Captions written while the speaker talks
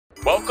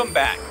Welcome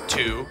back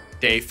to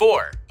day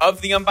 4 of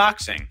the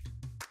unboxing.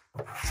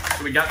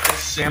 So we got this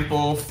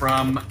sample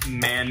from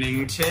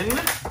Mannington.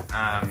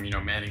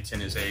 Mannington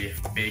is a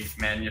big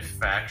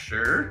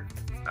manufacturer.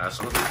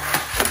 So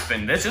let's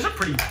open this. This is a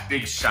pretty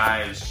big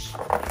size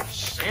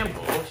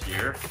sample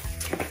here.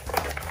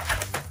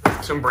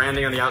 Some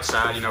branding on the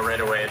outside,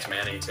 right away it's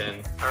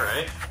Mannington. All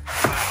right.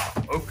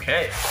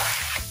 Okay.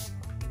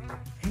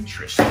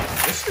 Interesting.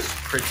 This is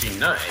pretty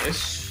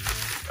nice.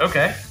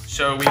 Okay,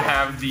 so we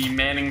have the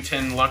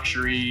Mannington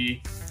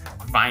luxury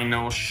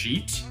vinyl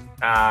sheet.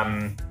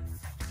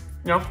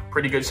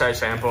 Pretty good size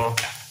sample.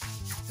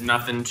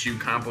 Nothing too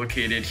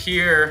complicated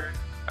here.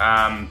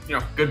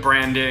 Good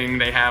branding.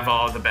 They have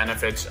all the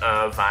benefits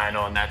of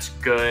vinyl, and that's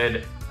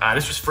good.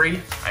 This was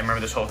free. I remember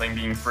this whole thing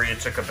being free.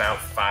 It took about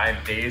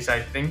 5 days, I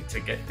think,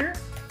 to get here.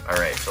 All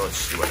right, so let's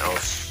see what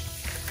else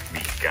we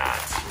got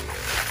here.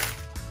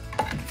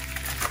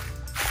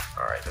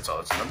 All right, that's all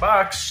that's in the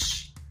box.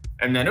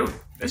 And then,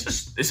 this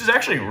is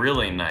actually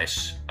really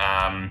nice.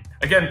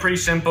 Again, pretty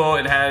simple.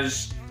 It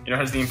has,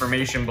 has the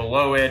information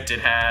below it.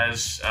 It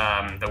has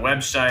the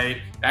website.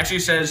 It actually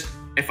says,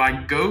 if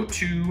I go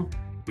to,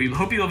 we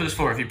hope you love this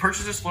floor. If you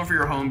purchase this floor for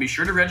your home, be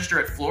sure to register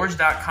at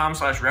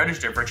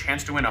floors.com/register for a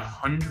chance to win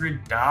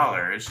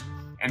 $100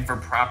 and for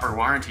proper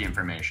warranty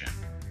information.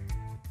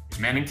 Is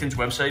Mannington's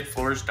website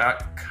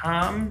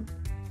floors.com?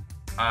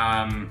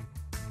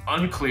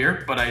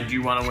 Unclear, but I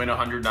do want to win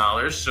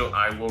 $100, so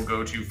I will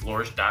go to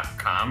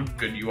floors.com.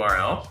 Good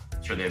URL.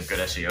 Sure they have good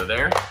SEO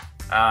there.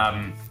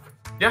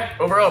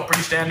 Overall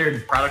pretty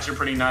standard. Products are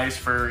pretty nice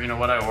for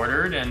what I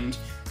ordered, and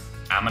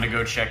I'm gonna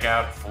go check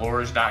out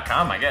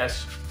floors.com, I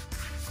guess.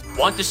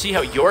 Want to see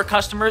how your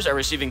customers are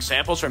receiving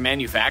samples from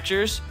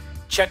manufacturers?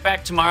 Check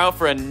back tomorrow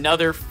for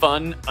another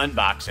fun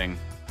unboxing.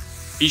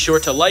 Be sure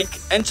to like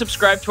and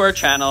subscribe to our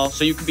channel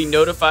so you can be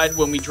notified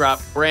when we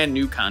drop brand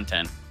new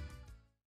content.